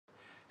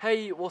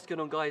Hey, what's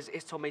going on guys?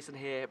 It's Tom Mason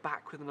here,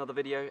 back with another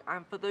video.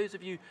 And for those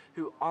of you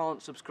who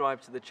aren't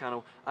subscribed to the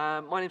channel,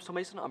 my name's Tom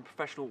Mason. I'm a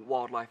professional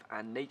wildlife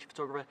and nature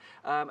photographer.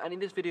 And in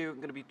this video, I'm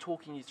going to be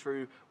talking you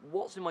through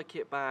what's in my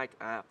kit bag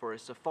for a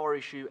safari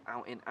shoot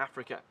out in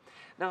Africa.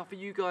 Now, for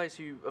you guys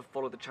who have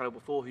followed the channel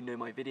before, who know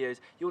my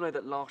videos, you'll know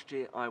that last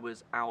year I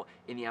was out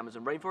in the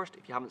Amazon rainforest.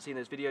 If you haven't seen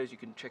those videos, you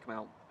can check them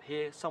out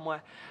here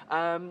somewhere.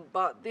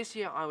 But this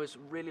year I was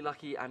really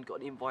lucky and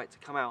got an invite to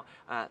come out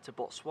to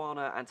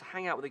Botswana and to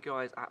hang out with the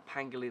guys at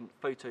Pangolin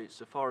Photo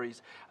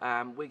Safaris.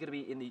 We're going to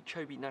be in the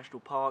Chobe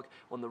National Park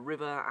on the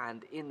river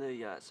and in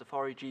the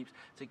safari jeeps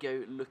to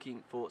go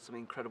looking for some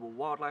incredible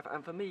wildlife.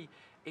 And for me,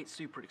 it's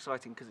super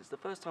exciting because it's the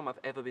first time I've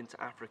ever been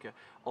to Africa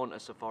on a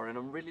safari, and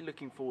I'm really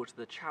looking forward to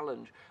the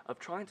challenge of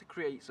trying to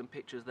create some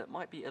pictures that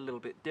might be a little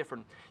bit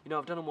different. You know,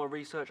 I've done all my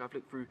research, I've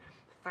looked through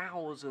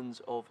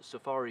thousands of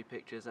safari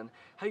pictures, and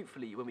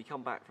hopefully when we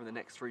come back from the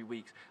next 3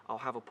 weeks I'll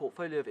have a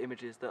portfolio of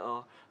images that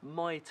are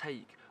my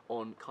take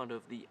on kind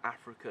of the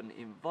African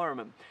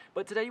environment.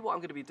 But today what I'm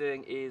going to be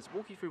doing is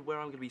walk you through where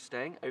I'm going to be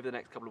staying over the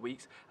next couple of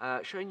weeks,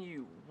 showing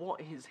you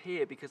what is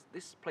here, because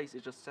this place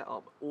is just set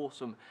up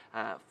awesome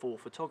for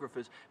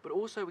photographers. But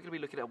also we're going to be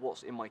looking at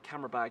what's in my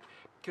camera bag,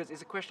 because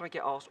it's a question I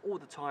get asked all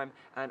the time,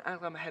 and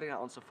as I'm heading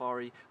out on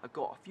safari I've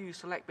got a few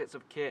select bits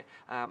of kit,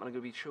 and I'm going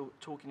to be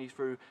talking you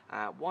through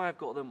why I've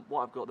got them,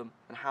 what I've got them,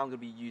 and how I'm going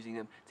to be using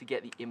them to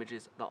get the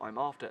images that I'm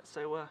after.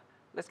 So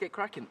let's get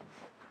cracking.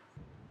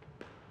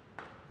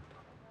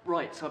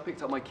 Right, so I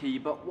picked up my key,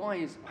 but why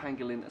is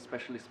Pangolin a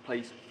specialist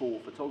place for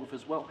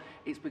photographers? Well,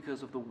 it's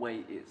because of the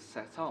way it's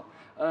set up.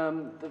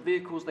 The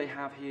vehicles they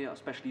have here are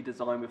specially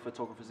designed with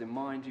photographers in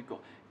mind. You've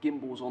got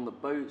gimbals on the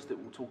boats that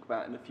we'll talk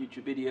about in a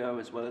future video,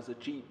 as well as a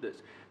jeep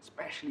that's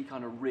specially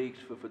kind of rigged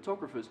for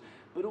photographers,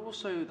 but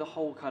also the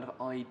whole kind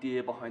of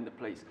idea behind the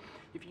place.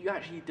 If you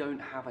actually don't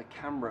have a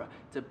camera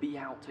to be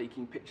out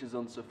taking pictures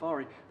on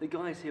safari, the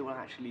guys here will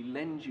actually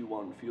lend you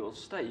one for your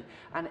stay,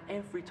 and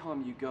every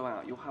time you go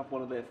out you'll have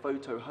one of their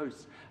photo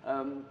hosts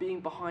being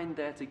behind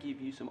there to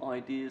give you some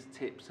ideas,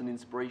 tips and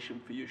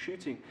inspiration for your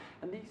shooting.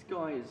 And these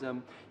guys,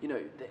 you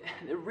know,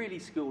 they're really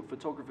skilled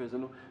photographers,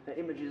 and their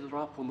images are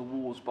up on the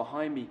walls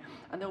behind me,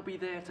 and they'll be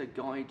there to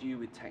guide you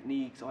with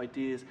techniques,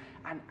 ideas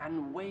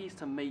and ways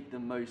to make the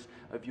most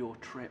of your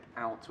trip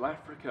out to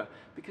Africa.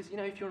 Because, you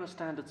know, if you're on a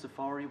standard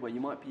safari where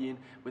you might be in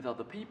with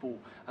other people,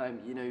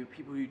 you know,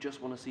 people who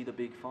just want to see the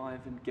big five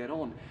and get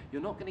on,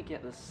 you're not going to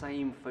get the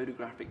same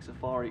photographic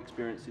safari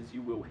experiences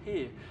you will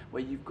here,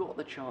 where you've got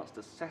the chance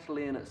to settle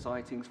in at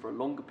sightings for a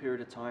longer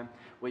period of time,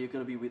 where you're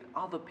going to be with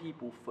other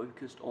people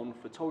focused on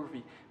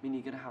photography, meaning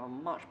you're going to have a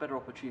much better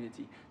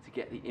opportunity to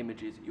get the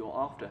images you're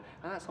after.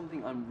 And that's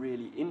something I'm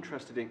really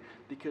interested in,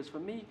 because for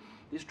me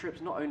this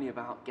trip's not only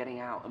about getting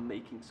out and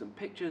making some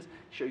pictures,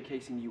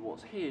 showcasing you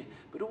what's here,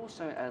 but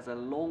also as a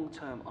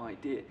long-term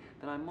idea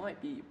that I might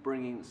be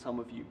bringing some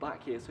of you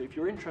back here. So if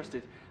you're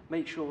interested,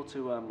 make sure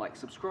to like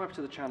subscribe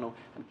to the channel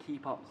and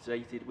keep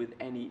updated with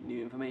any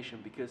new information,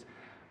 because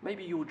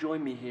maybe you'll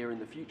join me here in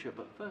the future.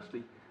 But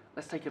firstly,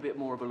 let's take a bit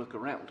more of a look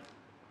around.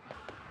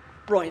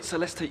 Right, so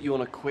let's take you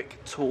on a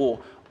quick tour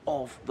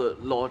of the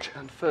lodge,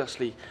 and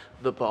firstly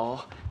the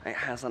bar. It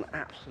has an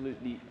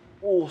absolutely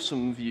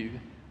awesome view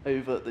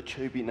over the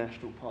Chobe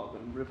National Park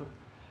and river,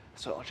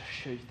 so I'll just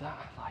show you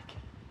that. Like,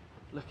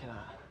 look at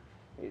that,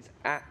 it's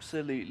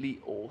absolutely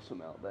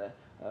awesome out there.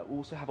 We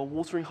also have a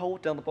watering hole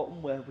down the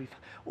bottom where we've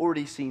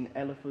already seen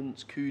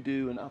elephants,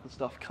 kudu and other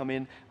stuff come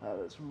in.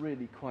 That's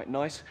really quite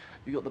nice.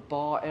 You've got the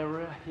bar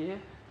area here,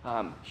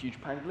 huge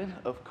pangolin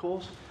of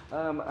course,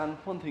 and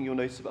one thing you'll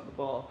notice about the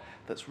bar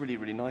that's really,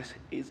 really nice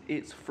is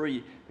it's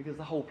free, because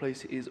the whole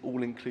place is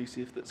all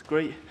inclusive. That's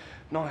great.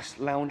 Nice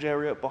lounge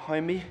area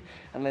behind me,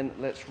 and then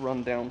let's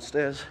run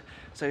downstairs.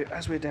 So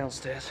as we're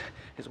downstairs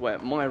is where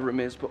my room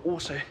is, but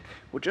also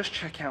we'll just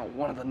check out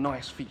one of the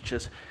nice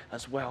features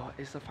as well,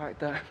 is the fact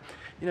that,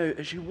 you know,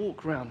 as you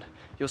walk around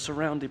you're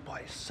surrounded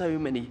by so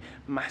many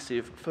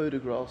massive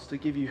photographs to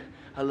give you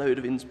a load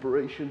of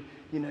inspiration.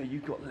 You know,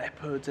 you've got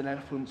leopards and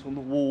elephants on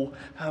the wall,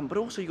 but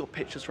also you've got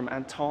pictures from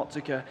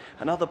Antarctica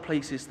and other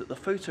places that the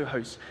photo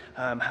hosts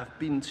have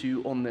been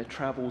to on their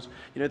travels.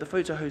 You know, the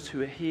photo hosts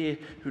who are here,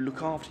 who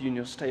look after you in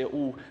your stay, are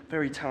all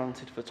very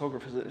talented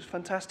photographers. It's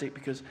fantastic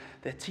because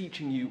they're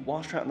teaching you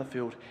whilst you're out in the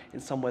field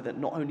in somewhere that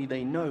not only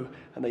they know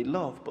and they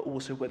love, but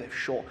also where they've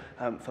shot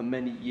for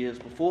many years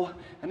before.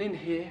 And in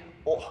here,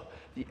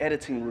 the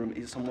editing room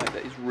is somewhere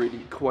that is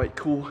really quite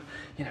cool.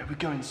 You know, we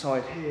go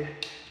inside here,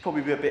 it's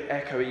probably be a bit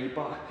echoey,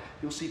 but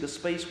you'll see the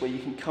space where you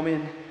can come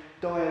in,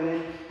 dial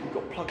in. You've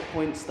got plug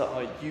points that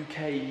are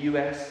UK,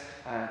 US,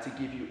 to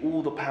give you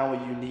all the power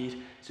you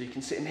need. So you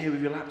can sit in here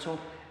with your laptop,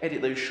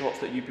 edit those shots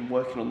that you've been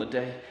working on the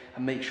day,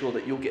 and make sure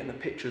that you're getting the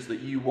pictures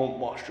that you want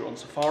whilst you're on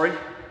safari.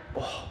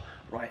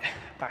 Right,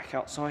 back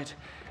outside.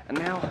 And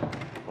now,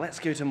 let's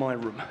go to my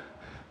room.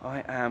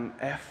 I am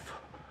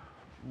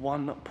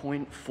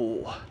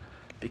f1.4,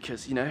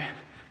 because, you know,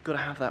 got to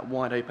have that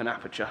wide open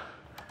aperture.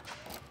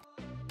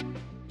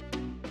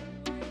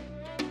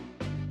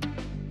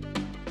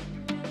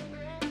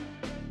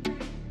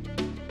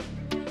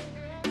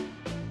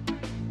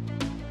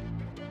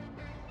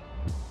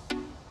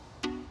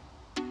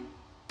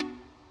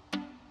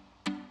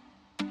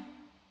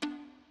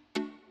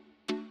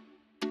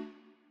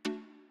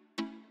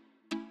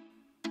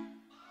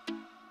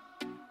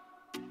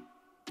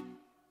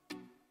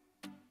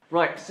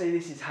 Right, so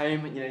this is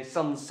home, you know,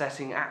 sun's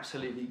setting,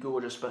 absolutely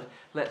gorgeous, but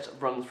let's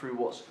run through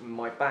what's in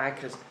my bag,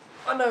 because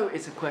I know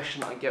it's a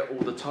question I get all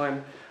the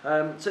time.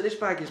 So this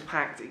bag is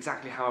packed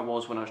exactly how I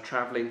was when I was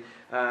travelling.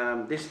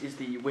 This is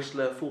the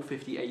Whistler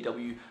 450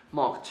 AW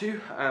Mark II.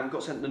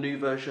 Got sent the new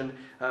version,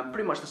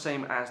 pretty much the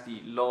same as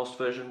the last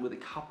version with a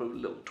couple of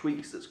little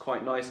tweaks that's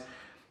quite nice.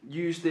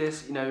 Used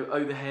this, you know,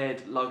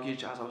 overhead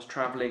luggage as I was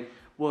travelling.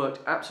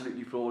 Worked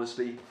absolutely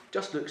flawlessly.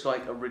 Just looks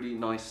like a really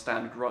nice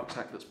standard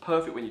rucksack that's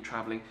perfect when you're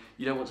traveling.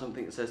 You don't want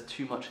something that says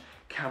too much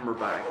camera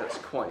bag. That's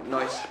quite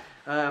nice.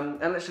 And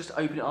let's just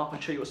open it up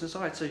and show you what's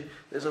inside. So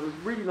there's a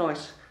really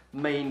nice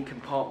main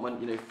compartment,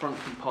 you know, front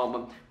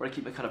compartment where I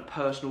keep my kind of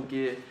personal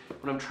gear.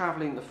 When I'm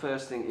traveling, the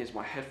first thing is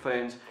my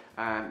headphones.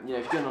 You know,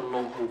 if you're doing a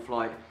long haul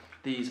flight,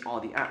 these are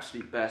the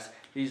absolute best.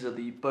 These are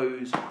the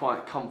Bose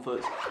Quiet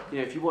Comforts. You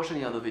know, if you watch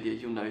any other video,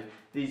 you'll know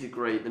these are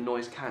great. The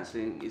noise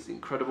cancelling is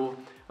incredible.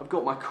 I've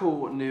got my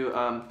cool new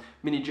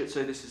mini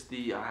Jitso. This is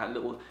the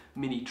little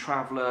mini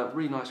traveler,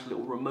 really nice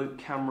little remote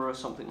camera,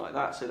 something like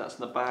that. So that's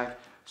in the bag.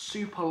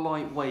 Super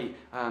lightweight,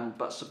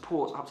 but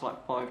supports up to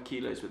like 5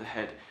 kilos with a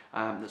head.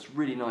 That's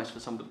really nice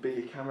for some of the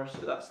bigger cameras.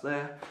 So that's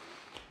there.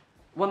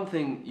 One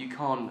thing you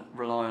can't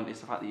rely on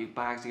is the fact that your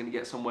bags are going to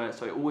get somewhere,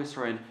 so I always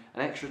throw in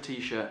an extra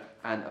t-shirt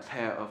and a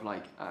pair of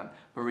like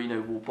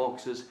merino wool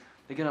boxers.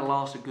 They're going to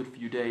last a good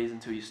few days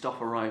until your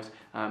stuff arrives.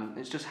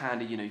 It's just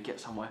handy, you know, you get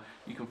somewhere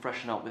you can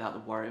freshen up without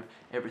the worry of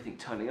everything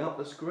turning up.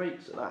 That's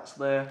great, so that's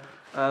there.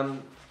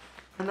 And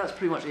that's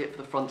pretty much it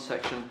for the front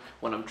section.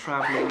 When I'm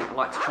traveling, I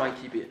like to try and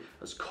keep it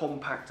as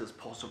compact as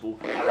possible,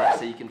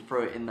 so you can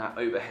throw it in that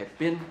overhead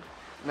bin.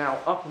 Now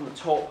up on the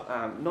top,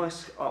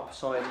 nice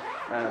upside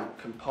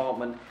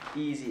compartment,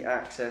 easy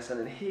access, and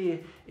then here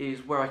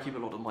is where I keep a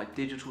lot of my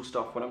digital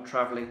stuff when I'm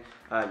traveling.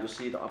 You'll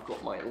see that I've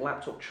got my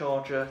laptop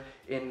charger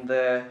in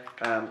there.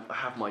 I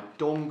have my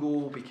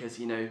dongle because,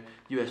 you know,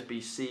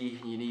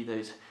 USB-C, you need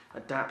those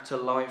adapter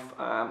life.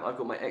 I've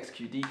got my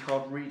XQD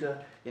card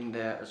reader in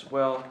there as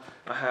well.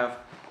 I have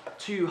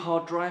 2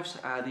 hard drives.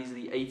 These are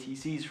the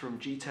ATCs from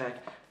G-Tech,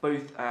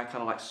 both kind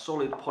of like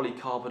solid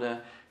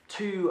polycarbonate.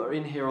 2 are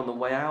in here on the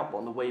way out, but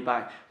on the way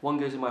back, 1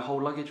 goes in my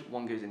whole luggage,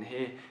 1 goes in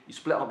here. You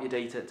split up your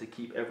data to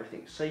keep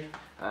everything safe,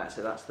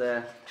 so that's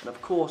there. And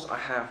of course, I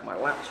have my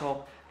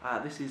laptop.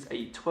 This is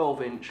a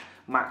 12-inch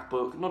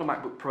MacBook, not a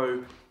MacBook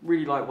Pro,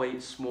 really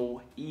lightweight,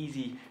 small,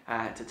 easy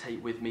to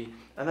take with me.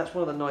 And that's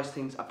one of the nice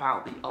things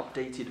about the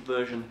updated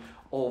version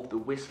of the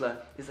Whistler,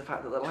 is the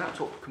fact that the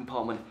laptop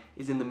compartment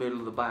is in the middle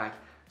of the bag.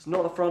 It's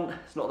not the front,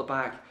 it's not the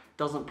back,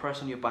 doesn't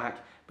press on your back,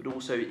 but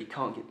also it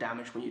can't get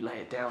damaged when you lay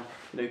it down.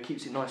 You know, it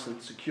keeps it nice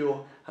and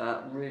secure,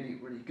 really,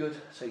 really good.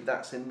 So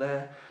that's in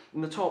there.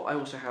 In the top, I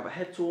also have a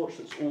head torch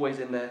that's always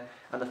in there.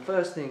 And the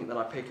first thing that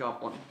I pick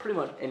up on pretty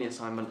much any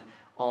assignment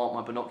are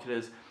my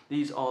binoculars.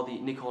 These are the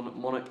Nikon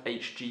Monarch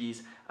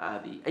HGs,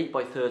 the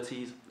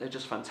 8x30s. They're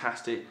just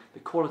fantastic.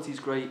 The quality's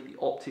great, the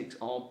optics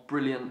are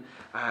brilliant.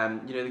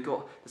 You know, they've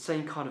got the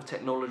same kind of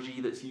technology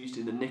that's used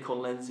in the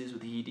Nikon lenses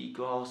with the ED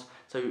glass,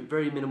 so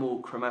very minimal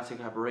chromatic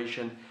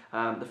aberration.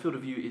 The field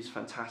of view is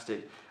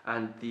fantastic,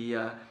 and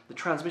the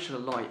transmission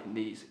of light in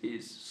these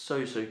is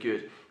so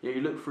good. You know,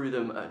 you look through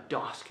them at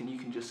dusk and you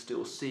can just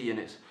still see, and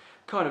it's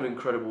kind of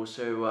incredible.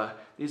 So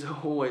these are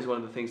always one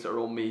of the things that are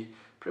on me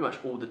pretty much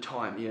all the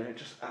time. You know,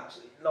 just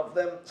absolutely love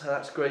them, so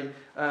that's great.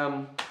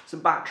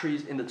 Some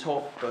batteries in the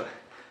top, but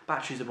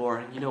batteries are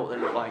boring, you know what they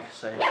look like,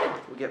 so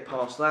we'll get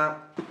past that.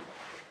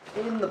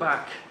 In the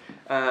back,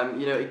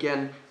 you know,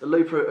 again, the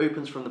Lowepro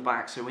opens from the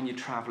back, so when you're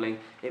traveling,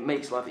 it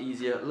makes life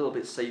easier, a little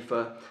bit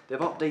safer. They've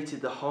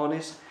updated the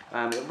harness,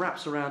 it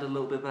wraps around a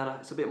little bit better,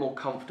 it's a bit more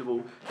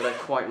comfortable, that I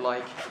quite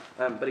like.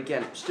 But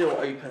again, it still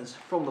opens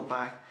from the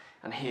back,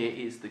 and here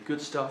is the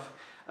good stuff.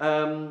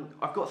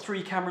 I've got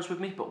 3 cameras with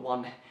me, but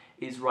 1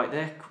 is right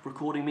there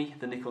recording me,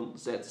 the Nikon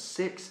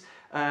Z6.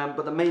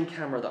 But the main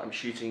camera that I'm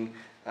shooting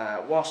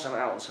whilst I'm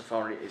out on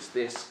safari is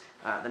this,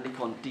 the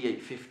Nikon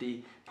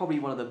D850, probably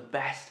one of the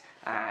best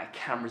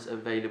cameras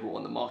available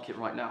on the market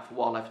right now for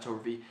wildlife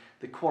photography.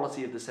 The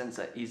quality of the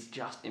sensor is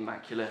just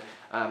immaculate,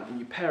 and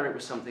you pair it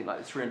with something like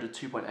the 300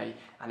 2.8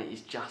 and it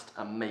is just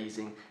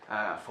amazing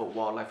for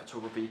wildlife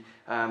photography.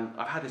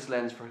 I've had this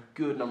lens for a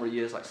good number of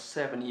years, like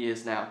 7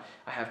 years now.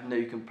 I have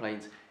no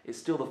complaints. It's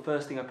still the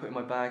first thing I put in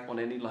my bag on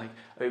any like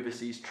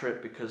overseas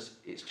trip because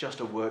it's just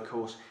a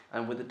workhorse,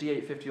 and with the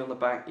D850 on the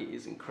back it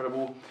is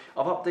incredible.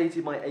 I've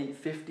updated my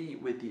 850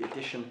 with the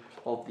addition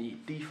of the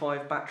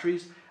D5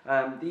 batteries.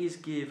 These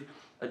give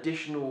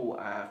additional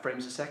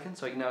frames a second,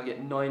 so I can now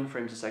get 9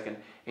 frames a second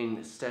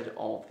instead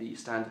of the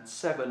standard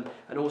 7,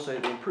 and also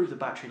they improve the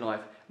battery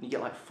life and you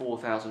get like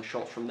 4,000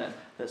 shots from them.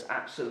 That's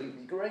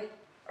absolutely great.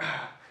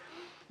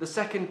 The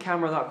second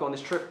camera that I've got on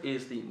this trip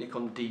is the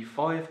Nikon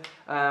D5.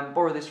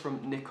 Borrow this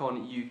from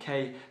Nikon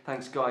UK.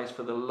 Thanks guys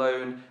for the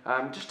loan.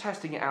 Just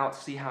testing it out to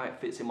see how it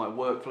fits in my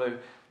workflow.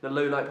 The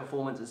low light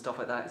performance and stuff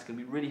like that is going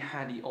to be really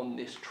handy on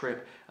this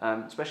trip,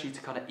 especially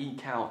to kind of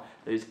eke out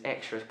those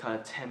extra kind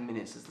of 10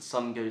 minutes as the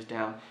sun goes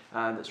down.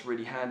 That's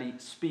really handy.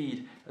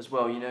 Speed as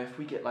well, you know, if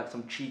we get like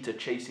some cheetah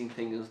chasing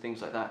things and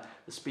things like that,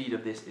 the speed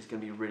of this is going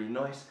to be really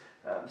nice.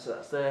 So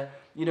that's there.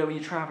 You know, when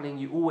you're traveling,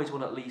 you always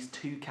want at least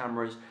 2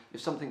 cameras.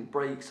 If something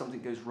breaks, something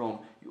goes wrong,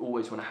 you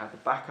always want to have the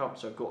backup.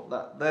 So I've got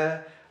that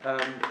there.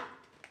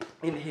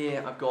 In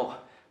here, I've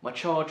got my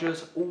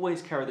chargers.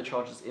 Always carry the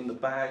chargers in the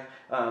bag.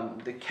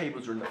 The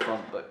cables are in the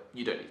front, but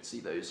you don't need to see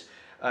those.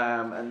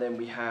 And then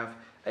we have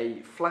a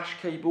flash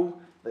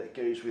cable that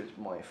goes with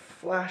my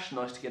flash.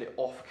 Nice to get it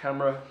off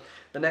camera.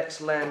 The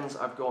next lens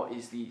I've got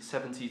is the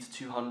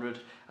 70-200.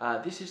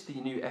 This is the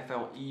new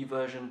FLE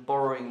version,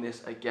 borrowing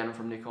this again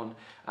from Nikon.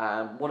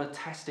 Want to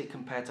test it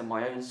compared to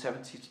my own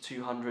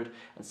 70-200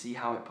 and see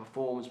how it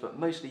performs, but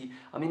mostly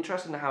I'm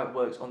interested in how it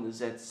works on the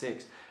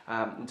Z6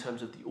 in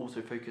terms of the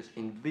autofocus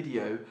in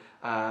video.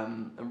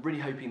 I'm really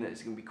hoping that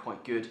it's going to be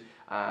quite good,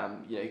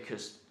 you know,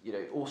 because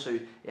also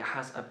it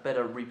has a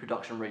better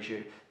reproduction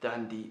ratio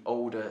than the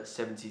older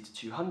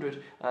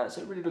 70-200.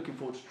 So really looking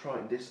forward to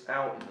trying this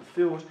out in the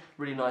field.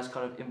 Really nice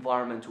kind of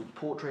environmental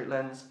portrait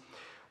lens.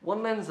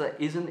 One lens that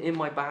isn't in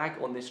my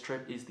bag on this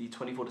trip is the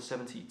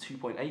 24-70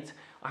 2.8.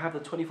 I have the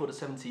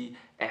 24-70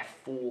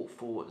 f4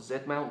 for Z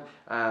mount,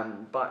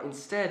 but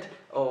instead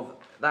of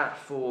that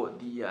for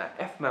the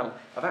f mount,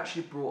 I've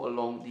actually brought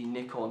along the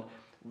Nikon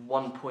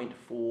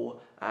 1.4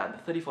 and the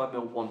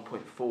 35mm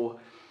 1.4.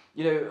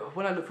 You know,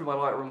 when I look through my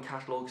Lightroom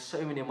catalogue,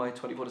 so many of my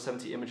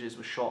 24-70 images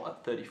were shot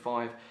at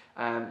 35.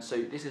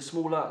 So this is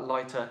smaller,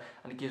 lighter,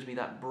 and it gives me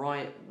that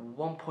bright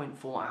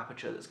 1.4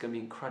 aperture that's going to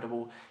be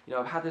incredible. You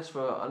know, I've had this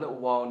for a little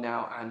while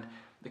now, and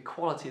the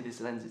quality of this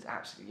lens is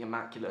absolutely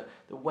immaculate.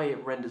 The way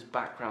it renders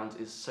backgrounds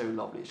is so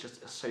lovely. It's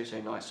just so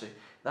nice. So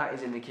that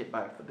is in the kit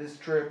bag for this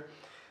trip.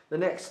 The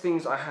next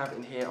things I have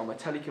in here are my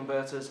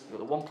teleconverters. I've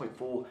got the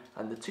 1.4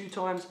 and the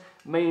 2x,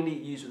 mainly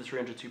used with the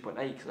 300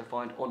 2.8 because I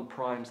find on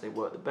primes they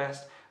work the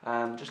best.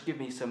 Just give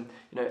me some,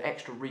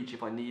 extra reach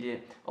if I need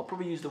it. I'll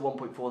probably use the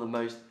 1.4 the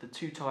most. The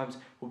 2x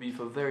will be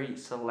for very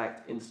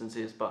select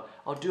instances, but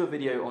I'll do a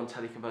video on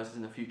teleconverters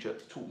in the future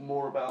to talk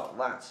more about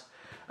that.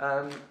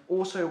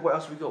 Also, what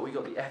else we got? We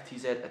got the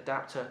FTZ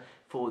adapter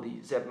for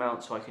the Z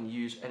mount, so I can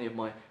use any of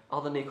my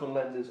other Nikon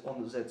lenses on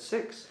the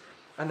Z6.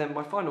 And then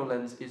my final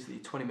lens is the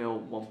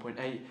 20mm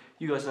 1.8.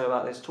 You guys know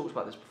about this, talked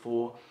about this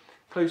before.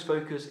 Close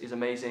focus is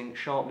amazing,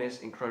 sharpness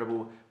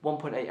incredible.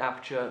 1.8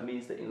 aperture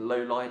means that in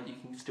low light you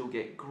can still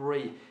get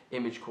great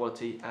image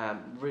quality,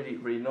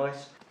 really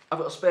nice. I've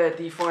got a spare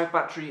D5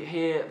 battery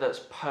here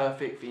that's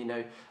perfect for,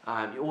 you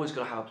always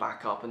got to have a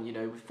backup, and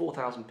with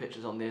 4,000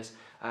 pictures on this,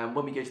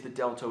 when we go to the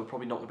Delta we're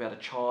probably not going to be able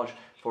to charge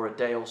for a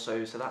day or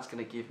so, so that's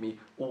going to give me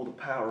all the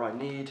power I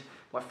need.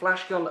 My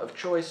flash gun of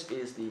choice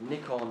is the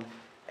Nikon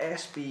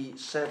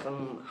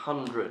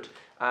SB700.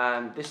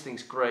 This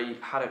thing's great,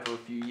 had it for a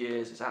few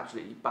years, it's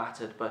absolutely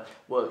battered but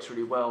works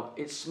really well.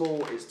 It's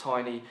small, it's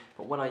tiny,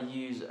 but when I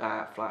use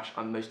flash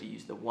I'm mostly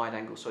using the wide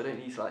angle, so I don't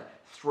need to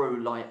throw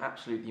light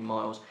absolutely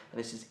miles, and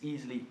this is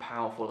easily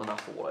powerful enough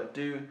for what I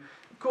do.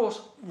 Of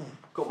course,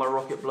 got my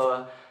rocket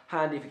blower,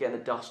 handy for getting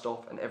the dust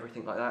off and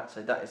everything like that,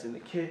 so that is in the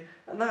kit,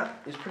 and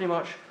that is pretty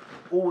much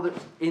all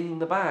that's in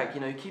the bag.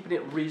 Keeping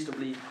it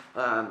reasonably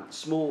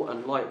small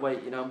and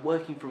lightweight. I'm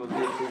working from a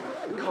vehicle,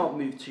 can't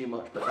move too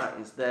much, but that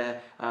is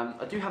there.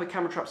 I do have a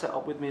camera trap set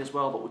up with me as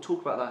well, but we'll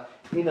talk about that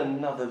in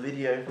another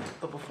video.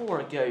 But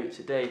before I go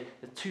today,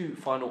 the 2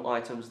 final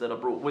items that I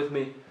brought with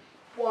me.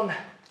 One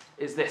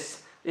is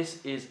this.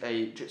 This is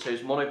a Jitso's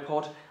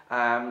monopod.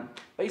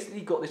 Basically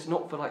got this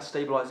not for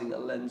stabilizing a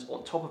lens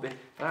on top of it,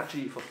 but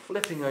actually for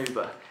flipping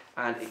over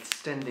and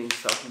extending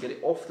so I can get it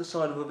off the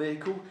side of a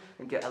vehicle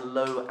and get a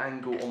low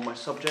angle on my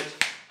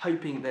subject,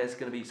 hoping there's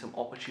going to be some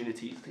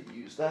opportunities to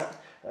use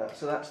that.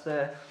 So that's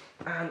there.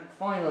 And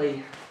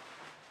finally,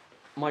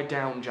 my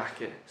down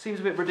jacket. Seems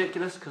a bit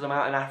ridiculous because I'm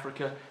out in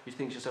Africa. You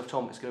think to yourself,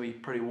 Tom, it's going to be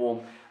pretty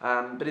warm.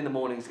 But in the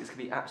mornings, it's going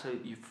to be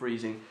absolutely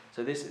freezing.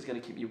 So this is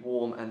going to keep me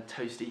warm and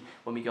toasty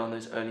when we go on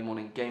those early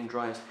morning game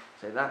drives.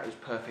 So that is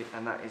perfect,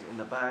 and that is in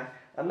the bag.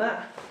 And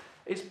that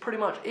is pretty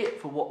much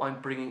it for what I'm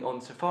bringing on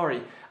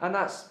safari. And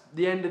that's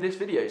the end of this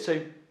video.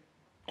 So,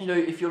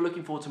 if you're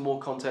looking forward to more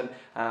content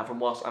from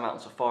whilst I'm out on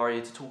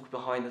safari, to talk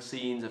behind the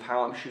scenes of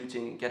how I'm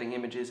shooting and getting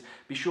images,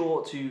 be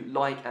sure to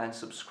like and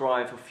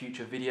subscribe for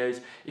future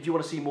videos. If you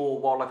want to see more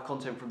wildlife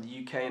content from the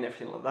UK and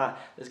everything like that,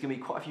 there's going to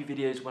be quite a few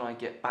videos when I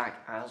get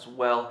back as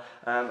well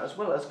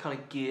as kind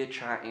of gear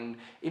chatting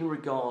in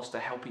regards to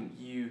helping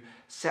you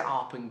set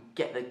up and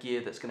get the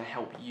gear that's going to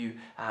help you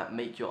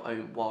make your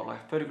own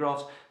wildlife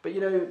photographs. But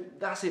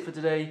that's it for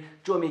today.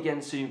 Join me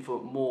again soon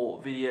for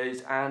more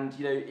videos, and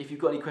if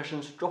you've got any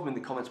questions, drop them in the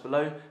comments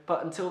below.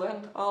 But until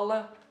then,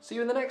 I'll see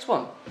you in the next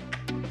one.